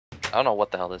I don't know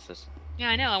what the hell this is. Yeah,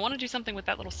 I know. I want to do something with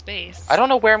that little space. I don't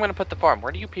know where I'm gonna put the farm.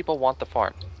 Where do you people want the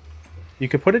farm? You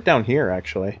could put it down here,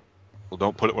 actually. Well,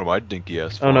 don't put it where my dinky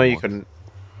ass. Oh no, you wants. couldn't.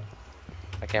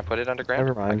 I can't put it underground?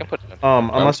 Never mind. I can put it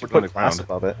underground. Unless you put it put glass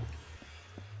underground. above it.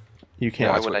 You can't.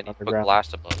 Why that's would what- I need to put underground.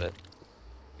 glass above it?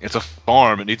 It's a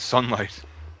farm. It needs sunlight.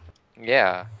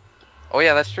 Yeah. Oh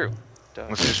yeah, that's true. Duh.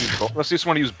 Let's just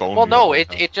want to use bone. Well, meal no, all the it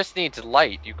time. it just needs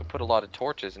light. You could put a lot of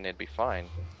torches and it'd be fine.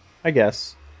 I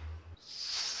guess.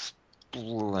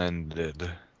 Splendid.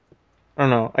 I don't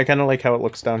know. I kind of like how it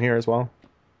looks down here as well.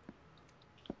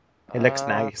 It looks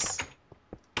nice.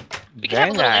 We can have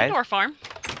a little indoor farm.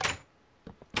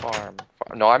 Farm.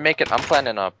 No, I'm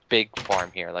planning a big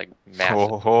farm here, like massive.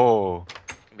 Oh, ho.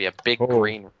 It'd be a big Oh.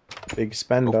 green. Big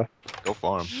spender. Go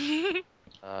farm.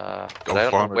 But Go I don't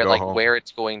know farm or where, go like,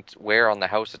 home. where on the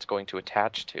house it's going to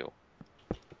attach to.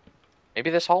 Maybe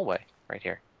this hallway right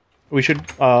here. We should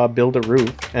build a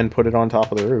roof and put it on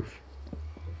top of the roof.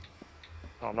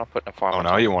 No, I'm not putting a farm. Oh, on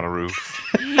now top. you want a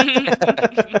roof.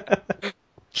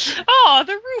 Oh,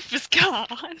 the roof is gone.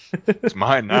 It's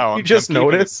mine now. You just I'm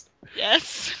keeping it. Yes.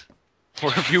 noticed?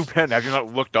 Where have you been? Have you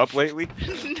not looked up lately?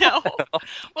 No.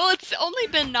 Well, it's only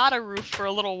been not a roof for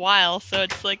a little while, so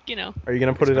it's like, you know. Are you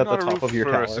gonna put it It's at the been on a top roof of your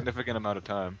for tower? a significant amount of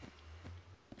time.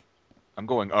 I'm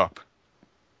going up.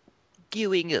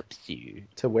 Going up, sir.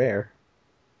 To where?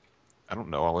 I don't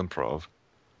know. I'll improv.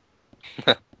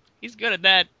 He's good at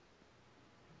that.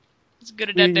 He's good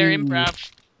at that there Whee!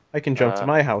 improv. I can jump to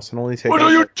my house and only take. What out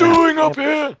are you like half. doing up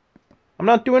here? I'm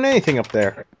not doing anything up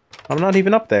there. I'm not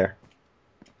even up there.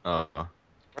 Where'd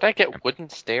I get wooden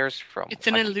stairs from? It's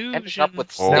an I keep ending illusion. up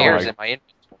with Oh stairs my- in my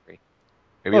inventory.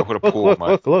 Maybe I'll put a look, pool. look, in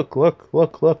my...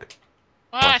 look.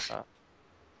 What?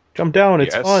 Jump down.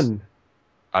 It's Yes. fun.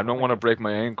 I don't want to break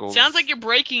my ankles. Sounds like you're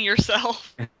breaking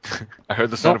yourself. I heard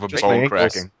the sound Nope, of a just my bone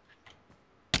ankles.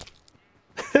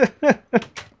 What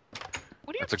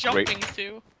are you That's a jumping great-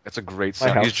 to? That's a great My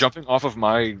sound. He's house. jumping off of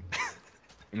my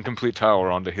incomplete tower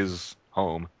onto his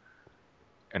home.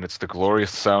 And it's the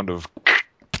glorious sound of,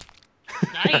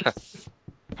 Nice.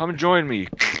 come and join me.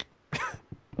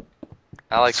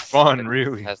 Alex It's fun,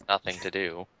 really. has nothing to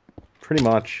do. Pretty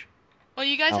much. Well,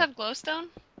 you guys Oh. have glowstone?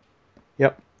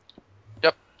 Yep.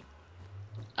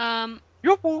 Want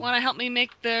to help me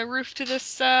make the roof to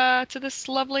this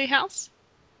lovely house?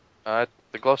 The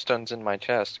glowstone's in my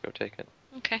chest. Go take it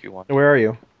Okay. if you want. Where are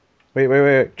you?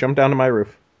 Wait. Jump down to my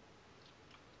roof.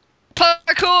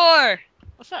 Parkour!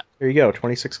 What's up? Here you go.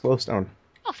 26 glowstone.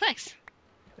 Oh, thanks.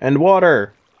 And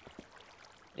water.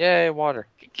 Yay, water.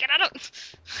 Get out of...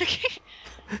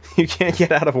 You can't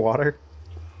get out of water.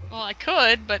 Well, I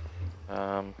could, but...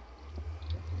 I'm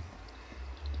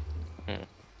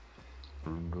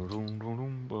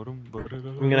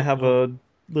gonna have a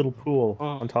little pool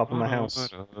on top of my house.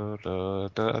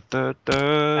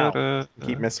 Ow.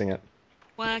 Keep missing it.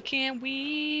 Why can't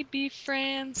we be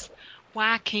friends?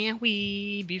 Why can't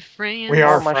we be friends? We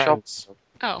are my friends.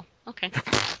 Oh, okay.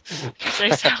 If you say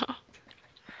so.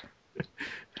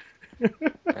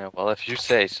 Yeah, well, if you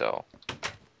say so.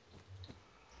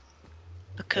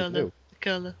 The color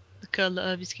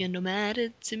of your skin don't matter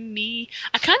to me.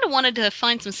 I kind of wanted to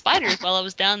find some spiders while I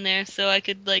was down there so I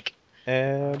could, like,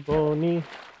 Ebony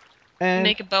and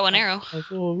make a bow and arrow.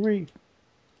 ivory,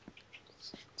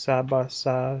 side by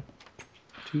side,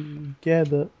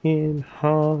 together in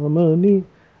harmony.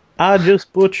 I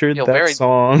just butchered Feel that very-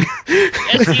 song.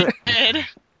 Yes, you did.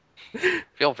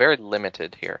 Feel very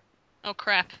limited here. Oh,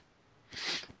 crap.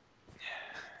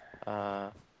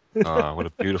 What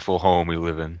a beautiful home we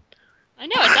live in. I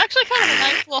know, it's actually kind of a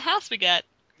nice little house we got.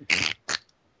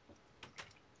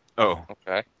 Oh,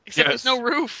 Okay. Except Yes. there's no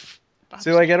roof.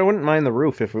 See, like, I wouldn't mind the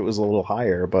roof if it was a little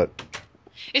higher, but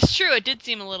It's true, it did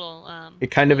seem a little,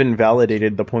 it kind of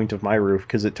invalidated the point of my roof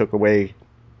because it took away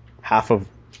half of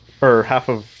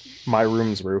my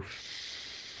room's roof.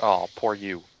 Oh, poor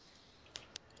you.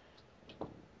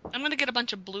 I'm gonna get a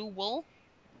bunch of blue wool.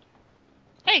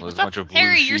 Hey, Well, there's what's a up? bunch of blue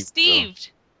Harry, you're sheep, though.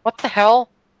 Steved. What the hell?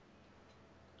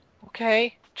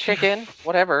 Okay, chicken,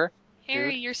 whatever.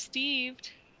 Harry, Dude. you're Steved.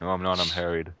 no, I'm not. I'm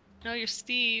harried. No, you're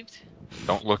Steved.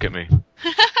 Don't look at me.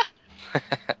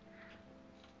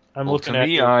 I'm Well, looking to at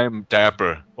me, you. I'm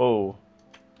dapper. Whoa.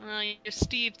 You're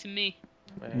Steve to me.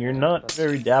 You're not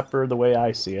very dapper the way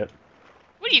I see it.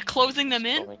 What are you closing them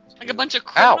in? Going Like a to- bunch of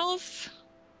Ow! criminals?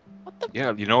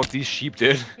 Yeah, you know what these sheep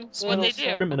did? What'd they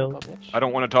do? Criminal. I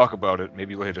don't want to talk about it.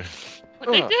 Maybe later.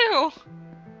 What'd they Ugh. do?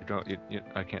 You don't.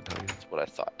 I can't tell you. That's what I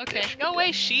thought. Okay, Fish go would away,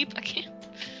 do. sheep. I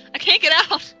can't get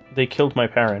out. They killed my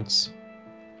parents.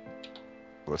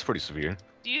 Well, that's pretty severe.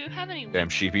 Do you have any wheat? Damn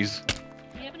sheepies.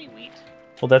 Do you have any wheat?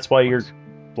 Well, that's why you're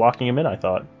blocking him in, I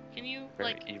thought. Can you,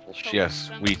 Very like, evil coax shit. Yes,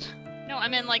 them? wheat. No, I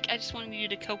mean, like, I just wanted you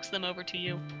to coax them over to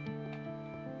you.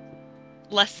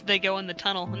 Lest they go in the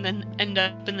tunnel and then end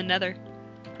up in the nether.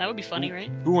 That would be funny,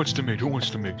 right? Who wants to mate? Who wants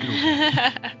to mate? Get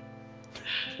over.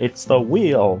 It's the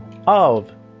wheel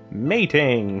of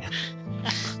mating.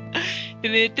 I'd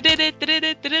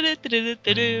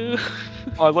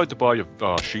like to buy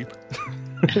a sheep.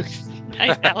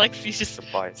 Nice, Alex. You just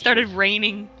Goodbye. started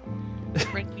raining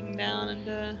down,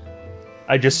 and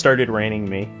I just started raining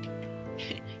me.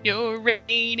 you're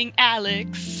raining,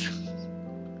 Alex.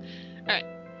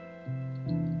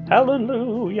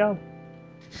 Hallelujah.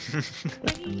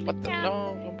 What the?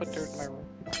 No, don't put dirt in my room.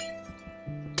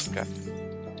 Okay.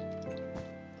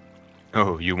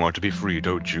 Oh, you want to be free,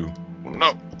 don't you?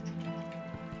 No.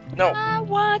 No. I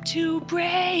want to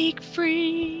break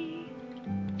free.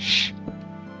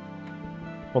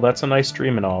 Well, that's a nice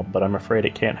dream and all, but I'm afraid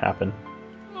it can't happen.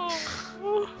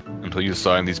 Oh. Until you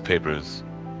sign these papers.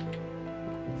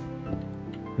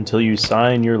 Until you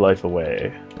sign your life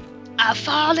away. I've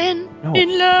fallen No,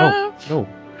 in love. No.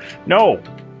 No!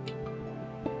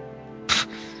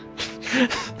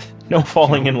 No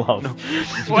falling in love. No.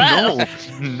 Well. No.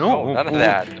 No, none of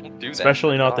that. Don't do that.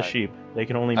 Especially not the God. sheep. They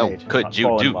can only How mate. could not you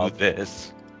fall in do love.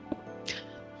 this?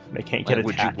 They can't Why get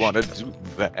would attached. you want to do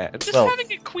that? Just Well-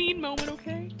 having a queen moment,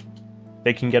 okay?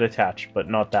 They can get attached, but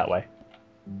not that way.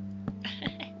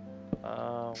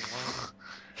 Well,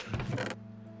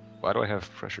 Why do I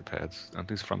have pressure pads? Aren't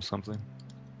these from something?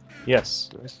 Yes.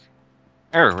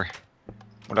 Oh,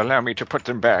 would allow me to put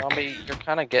them back. zombie, you're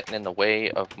kind of getting in the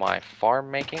way of my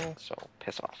farm making, so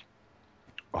piss off.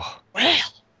 Oh, Well.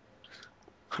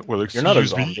 well, You're not a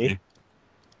excuse me. zombie.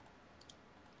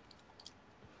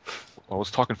 I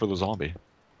was talking for the zombie.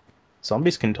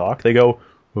 Zombies can talk. They go,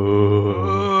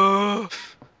 "Oh."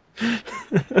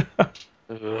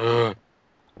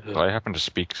 Well, I happen to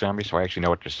speak zombie, so I actually know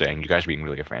what you're saying. You guys are being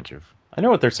really offensive. I know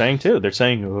what they're saying too. They're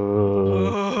saying,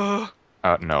 "Oh."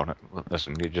 No,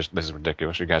 listen, this is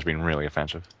ridiculous. You guys are being really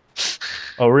offensive.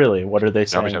 Oh, really? What are they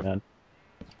saying Zombies have- then?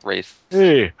 Race.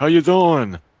 Hey, how you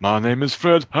doing? My name is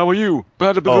Fred. How are you?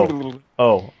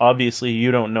 Oh, obviously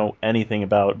you don't know anything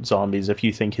about zombies if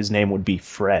you think his name would be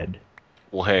Fred.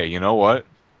 Well, hey, you know what?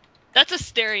 That's a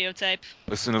stereotype.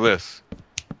 Listen to this.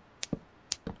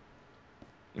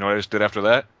 You know what I just did after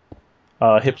that?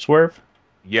 Hip swerve?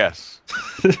 Yes.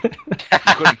 You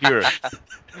couldn't hear it.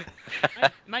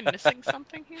 Am I missing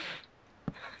something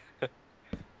here?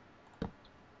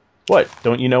 What?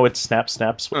 Don't you know it's snap,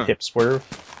 snap, Huh. hip swerve?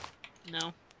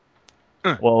 No.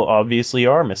 Well, obviously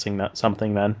you are missing that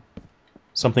something then.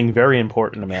 Something very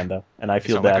important, Amanda. And I It's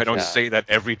feel not like bad I for don't you. Yeah. say that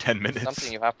every 10 minutes.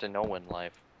 Something you have to know in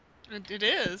life. It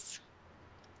is.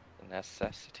 A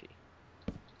necessity.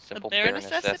 Simple bare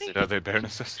necessity? Are they bare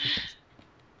necessities?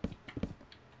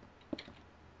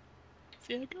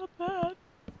 See, I got that.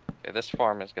 Okay, this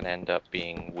farm is going to end up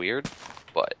being weird,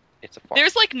 but it's a farm.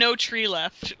 There's like no tree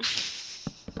left.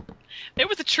 There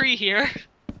was a tree here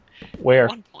Where? at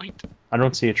one point. I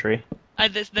don't see a tree.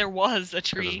 There was a Because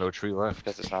tree. there's no tree left.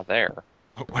 because it's not there.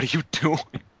 What are you doing?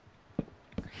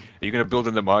 Are you gonna build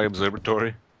into my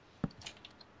observatory?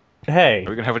 Hey, Are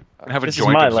we gonna have a This is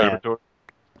joint my land. observatory?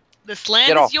 This land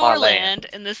Get is off your my land, land.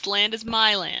 and this land is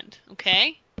my land.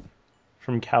 Okay?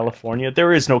 from California?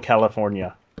 There is no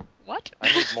California. What?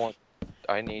 I need more.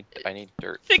 I need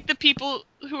dirt. Think the people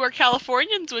who are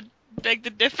Californians would beg to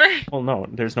differ? Well, no,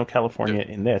 there's no California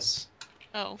in this.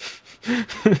 Oh.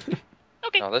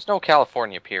 Okay. No, there's no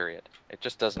California. Period. It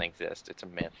just doesn't exist. It's a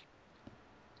myth.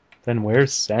 Then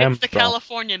where's Sam It's the from?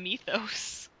 California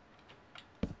mythos.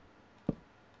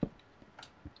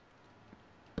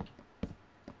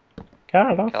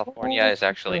 California is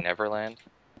actually Neverland.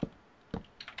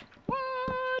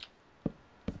 What?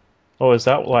 Oh, is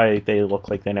that why they look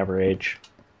like they never age?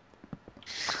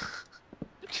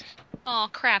 Oh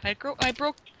crap! I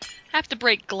have to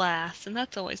break glass, and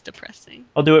that's always depressing.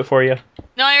 I'll do it for you.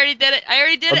 No, I already did it. I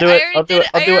already did I'll it. do I it, already I'll do did it, it.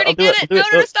 I'll I do it, already I'll do did it, it. I'll do No, it, no,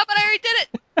 do no, it. stop it! I already did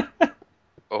it.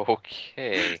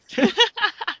 Okay. I've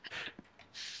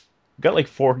got like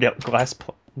 4 glass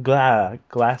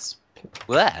glass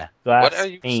Blah. What are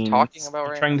you panes. talking about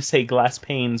I'm right trying now? to say glass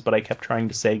panes, but I kept trying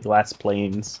to say glass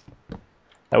planes.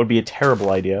 That would be a terrible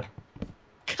idea.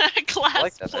 Glass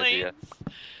like that planes idea.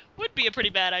 would be a pretty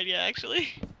bad idea, actually.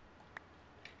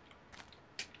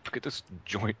 Look at this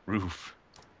joint roof.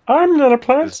 I'm gonna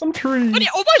plant some trees. But yeah,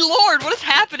 oh my lord! What is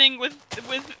happening with?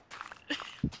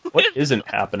 What isn't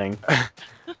happening?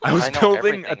 I was I know building a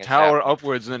everything is tower happening.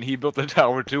 upwards, and then he built a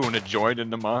tower too, and it joined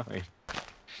into mine.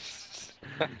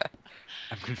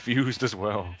 I'm confused as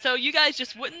well. So you guys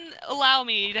just wouldn't allow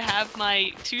me to have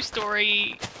my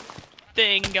 2-story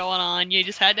thing going on. You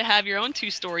just had to have your own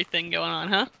 2-story thing going on,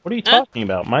 huh? What are you Huh? talking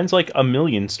about? Mine's like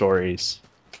 1,000,000 stories.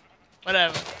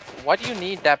 Whatever. Why do you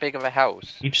need that big of a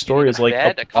house? Each You story need is a like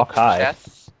bed, a a block couple high.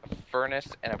 chests, a furnace,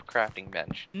 and a crafting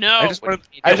bench. No. I just What do wanted,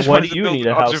 you need I to- just Why wanted do to you build need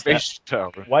an a house observation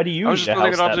tower. Why do you I was need just a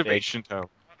building house an that big? observation tower.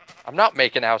 I'm not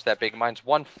making a house that big. Mine's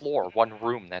one floor, one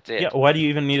room. That's it. Yeah, why do you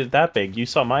even need it that big? You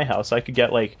saw my house. I could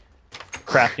get like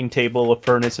crafting table, a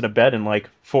furnace, and a bed in like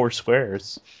 4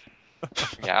 squares.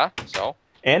 Yeah, so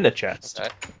And a chest. okay.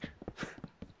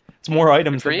 It's more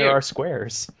items for than there you. are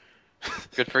squares.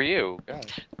 Good for you.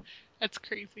 God, That's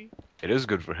crazy. It is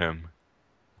good for him.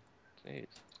 jeez.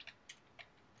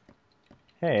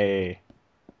 Hey.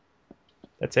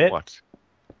 That's it? What?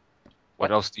 What?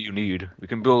 What else do you need? We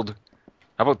can build...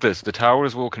 How about this? The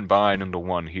towers will combine into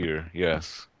one here.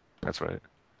 Yes. That's right.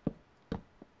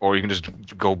 Or you can just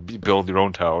go build your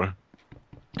own tower.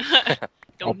 I'll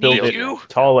Don't build need it you.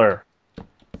 taller.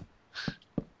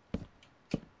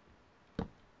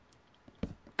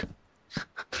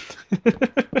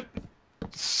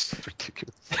 It's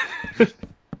ridiculous. This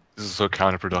is so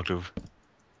counterproductive.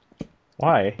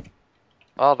 Why?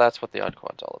 Well, that's what the odd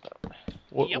quad's all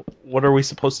about. Yep. What are we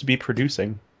supposed to be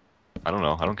producing? I don't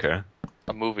know. I don't care.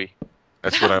 A movie.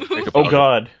 That's what I think Oh about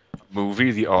god. a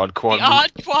movie, the odd quad The movie.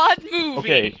 odd quad movie.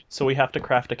 Okay, so we have to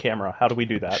craft a camera. How do we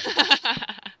do that?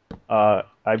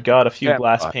 I've got a few Yeah,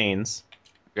 glass panes.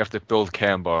 We have to build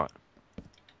Cambot.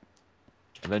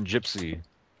 And then Gypsy.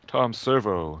 Tom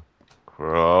Servo.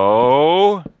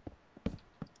 Crow.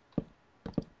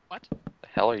 The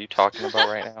hell are you talking about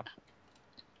right now?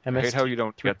 I hate how you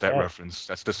don't get that Yeah. reference.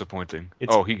 That's disappointing.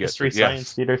 It's Oh, he gets Mystery it. Science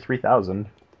Yes. Theater 3000.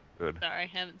 Good. Sorry,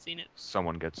 haven't seen it.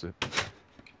 Someone gets it.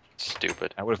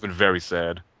 Stupid. That would have been very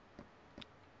sad.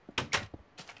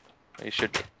 You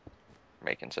should be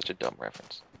making such a dumb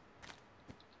reference.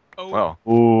 Oh. Well,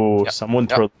 Ooh, Yep. someone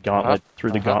Yep. threw the gauntlet,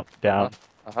 threw the Uh-huh. gauntlet down.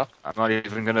 Uh-huh. I'm not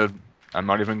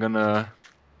even gonna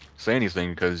say anything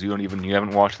because you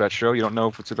haven't watched that show. You don't know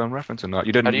if it's a dumb reference or not. You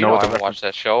How didn't do you know know what I the haven't reference watched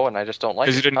that show and I just don't like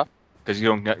because it? you didn't Huh? because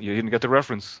you didn't get the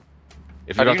reference.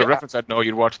 If How you do got the you- reference, I'd know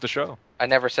you'd watch the show. I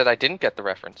never said I didn't get the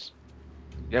reference.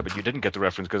 Yeah, but you didn't get the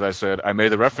reference because I said I made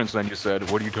the reference, and then you said,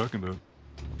 "What are you talking about?"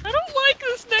 I don't like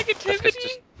this That's negativity.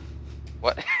 just-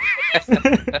 What?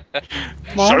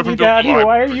 Mommy, Daddy,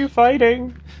 why are you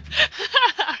fighting?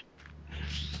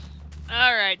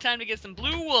 Alright, time to get some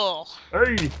blue wool.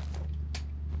 Hey!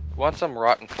 Want some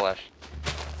rotten flesh?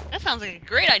 That sounds like a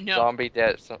great idea. Zombie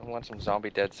dead. Want some zombie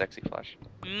dead sexy flesh?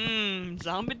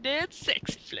 Zombie dead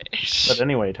sexy flesh. But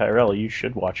anyway, Tyrell, you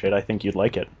should watch it. I think you'd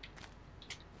like it.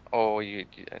 Oh,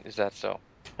 is that so?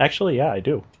 Actually, yeah, I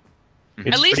do. Mhm.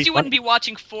 It's At least pretty you wouldn't funny. be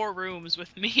watching 4 Rooms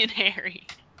with me and Harry.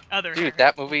 Harry. Dude,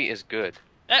 that movie is good.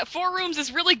 That 4 Rooms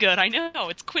is really good. I know.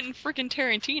 It's Quentin freaking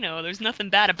Tarantino. There's nothing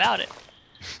bad about it.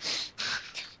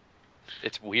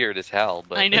 It's weird as hell,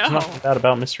 but I know. It's not bad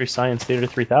about Mystery Science Theater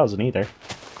 3000 either.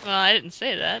 Well, I didn't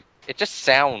say that. it just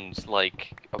sounds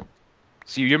like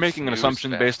See, you're making an Snooze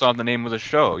assumption fest. based on the name of the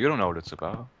show. You don't know what it's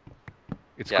about.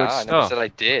 It's yeah. good I never stuff. said I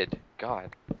did. God.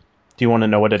 Do you want to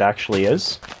know what it actually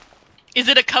is? Is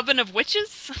it a coven of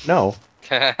witches? No.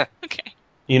 Yeah. Okay.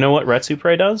 You know what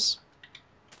Retsupre does?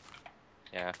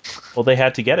 Yeah. Well, they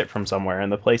had to get it from somewhere,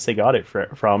 and the place they got it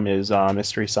from is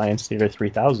Mystery Science Theater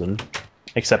 3000.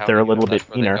 Except How they're a do you know little bit that's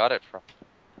where they meaner. got it from?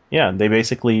 Yeah, they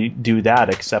basically do that,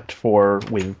 except for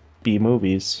with B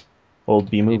movies, old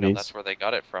B You know movies. that's where they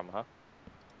got it from, huh?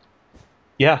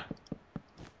 Yeah.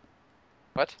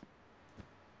 What?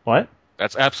 What?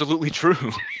 That's absolutely true.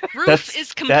 Roof That's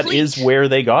is complete. that is where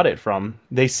they got it from.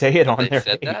 They say it on They their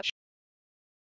said page. that?